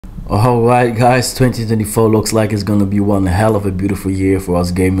Alright guys, 2024 looks like it's gonna be one hell of a beautiful year for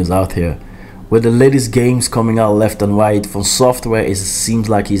us gamers out here. With the latest games coming out left and right from software, it seems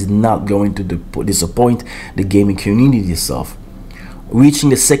like it's not going to disappoint the gaming community itself. Reaching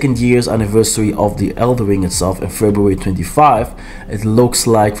the second year's anniversary of the Elden Ring itself in February 25, it looks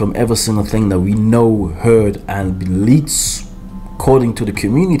like from every single thing that we know, heard and been leaked according to the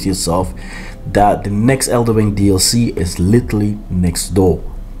community itself, that the next Elden Ring DLC is literally next door.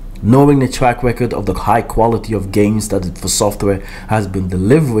 Knowing the track record of the high quality of games that For Software has been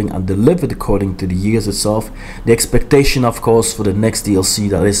delivering and delivered according to the years itself, the expectation of course for the next DLC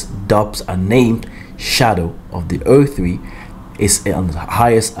that is dubbed and named Shadow of the Earthry is on the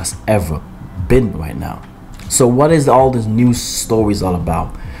highest as ever been right now. So what is all this news stories all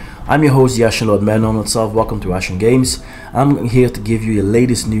about? I'm your host Yashin Lord Menon itself. Welcome to Yashin Games. I'm here to give you the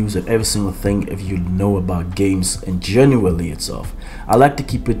latest news of every single thing if you know about games and genuinely itself. I like to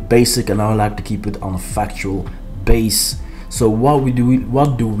keep it basic and I like to keep it on a factual base. So what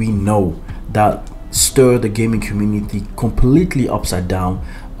do we know that stirred the gaming community completely upside down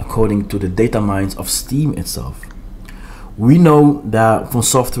according to the data mines of Steam itself? We know that From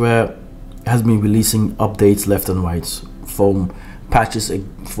Software has been releasing updates left and right, from patches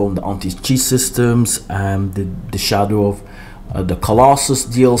from the anti-cheat systems and the Shadow of the Colossus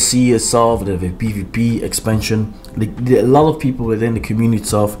DLC itself, the PvP expansion. A lot of people within the community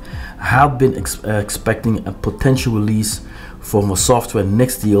itself have been expecting a potential release from a software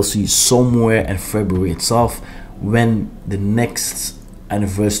next DLC somewhere in February itself, when the next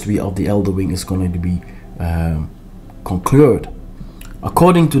anniversary of the Elden Ring is going to be concluded.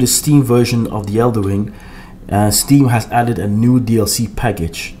 According to the Steam version of the Elden Ring, Steam has added a new DLC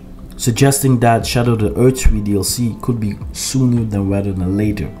package, suggesting that Shadow of the Earthry DLC could be sooner rather than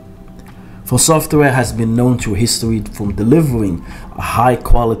later. For Software has been known through history from delivering high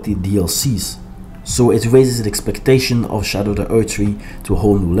quality DLCs, so it raises the expectation of Shadow of the Earthry to a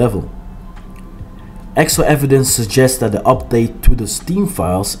whole new level. Extra evidence suggests that the update to the Steam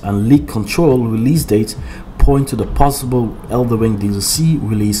files and leak control release dates point to the possible Elden Ring DLC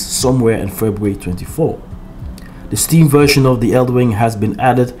release somewhere in February 24. The Steam version of the Elden Ring has been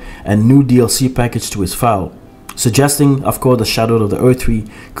added a new DLC package to its file, suggesting of course the Shadow of the Earthry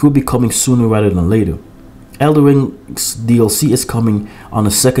could be coming sooner rather than later. Elden Ring's DLC is coming on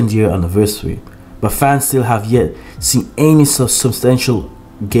the second year anniversary, but fans still have yet seen any substantial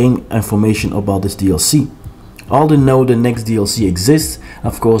game information about this DLC. All they know the next DLC exists,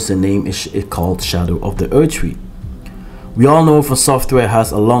 of course the name is called Shadow of the Earthry. We all know For Software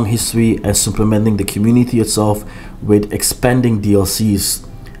has a long history in supplementing the community itself with expanding DLCs,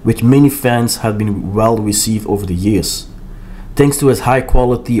 which many fans have been well received over the years. Thanks to its high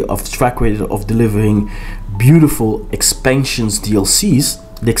quality of track record of delivering beautiful expansions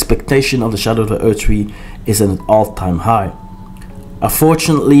DLCs, the expectation of the Shadow of the Earthry is at an all-time high.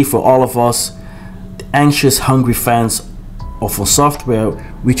 Unfortunately for all of us, the anxious, hungry fans of For Software,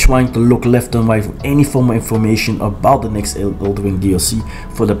 we're trying to look left and right for any form of information about the next Elden Ring DLC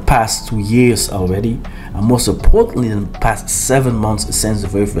for the past 2 years already, and most importantly in the past 7 months since the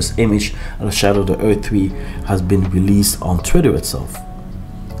very first image of the Shadow of the Earthry has been released on Twitter itself.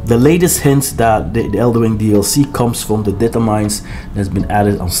 The latest hint that the Elden Ring DLC comes from the data mines that has been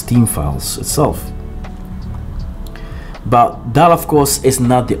added on Steam files itself. But that of course is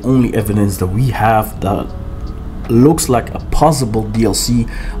not the only evidence that we have that looks like a possible DLC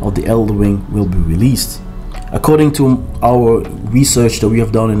of the Elden Ring will be released. According to our research that we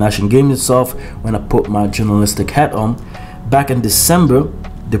have done in Yashin Games itself, when I put my journalistic hat on, back in December,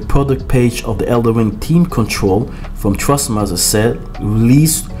 the product page of the Elden Ring Team Control from Trustmaster said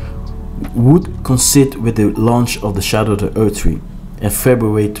release would coincide with the launch of the Shadow of the Earthry in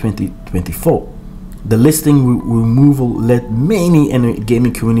February 2024. The listing removal led many in the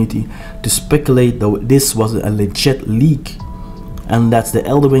gaming community to speculate that this was a legit leak and that the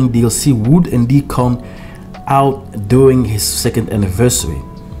Elden Ring DLC would indeed come out during his second anniversary.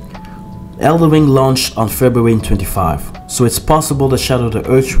 Elden Ring launched on February 25, so it's possible that Shadow of the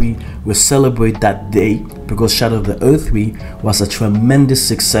Earthry will celebrate that day, because Shadow of the Earthry was a tremendous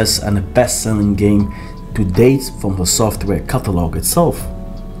success and a best-selling game to date from the software catalog itself.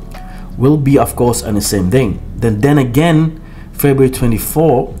 Will be of course on the same day. Then again, February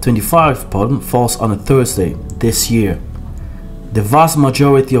 25 falls on a Thursday this year. The vast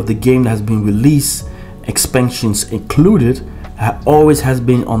majority of the game that has been released, expansions included, always has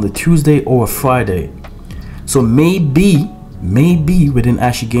been on the Tuesday or a Friday. So maybe within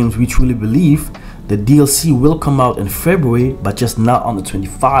Yashin Games we truly believe the DLC will come out in February, but just not on the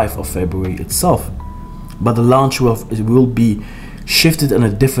 25th of February itself. But the launch will be shifted on a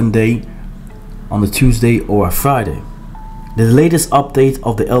different day, on a Tuesday or a Friday. The latest update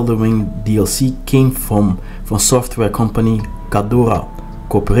of the Elden Ring DLC came from software company Cadora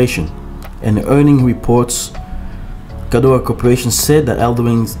Corporation. In the earning reports, Cadora Corporation said that Elden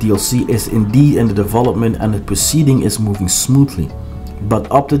Ring's DLC is indeed in the development and the proceeding is moving smoothly, but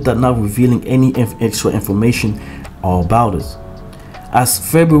opted that not revealing any extra information about it.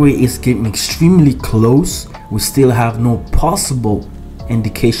 As February is getting extremely close, we still have no possible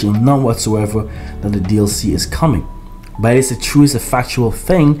indication, none whatsoever, that the DLC is coming. But it's a factual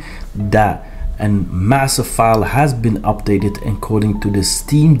thing that a massive file has been updated according to the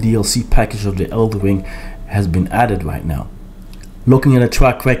Steam DLC package of the Elden Ring has been added right now. Looking at the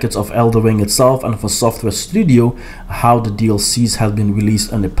track records of Elden Ring itself and for Software Studio, how the DLCs have been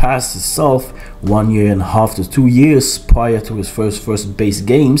released in the past itself, 1.5 years to 2 years prior to his first base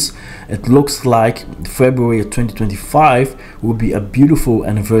games, it looks like February of 2025 will be a beautiful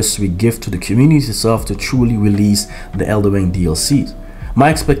anniversary gift to the community itself to truly release the Elden Ring DLCs.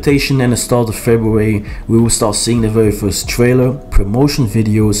 My expectation in the start of February, we will start seeing the very first trailer, promotion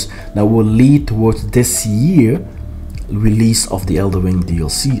videos that will lead towards this year release of the Elden Ring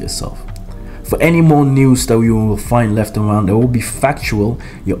DLC itself. For any more news that you will find left around that will be factual,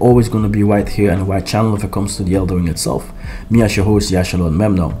 you're always going to be right here on the right channel if it comes to the Elden Ring itself. Me as your host, Yashalon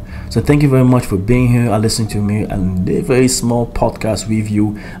Memno. So thank you very much for being here and listening to me and a very small podcast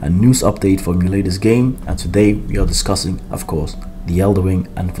review and news update from your latest game. And today we are discussing, of course, the Elden Ring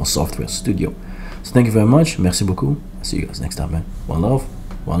and for Software Studio. So thank you very much. Merci beaucoup. I'll see you guys next time, man. One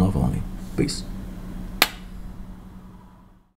love only. Peace.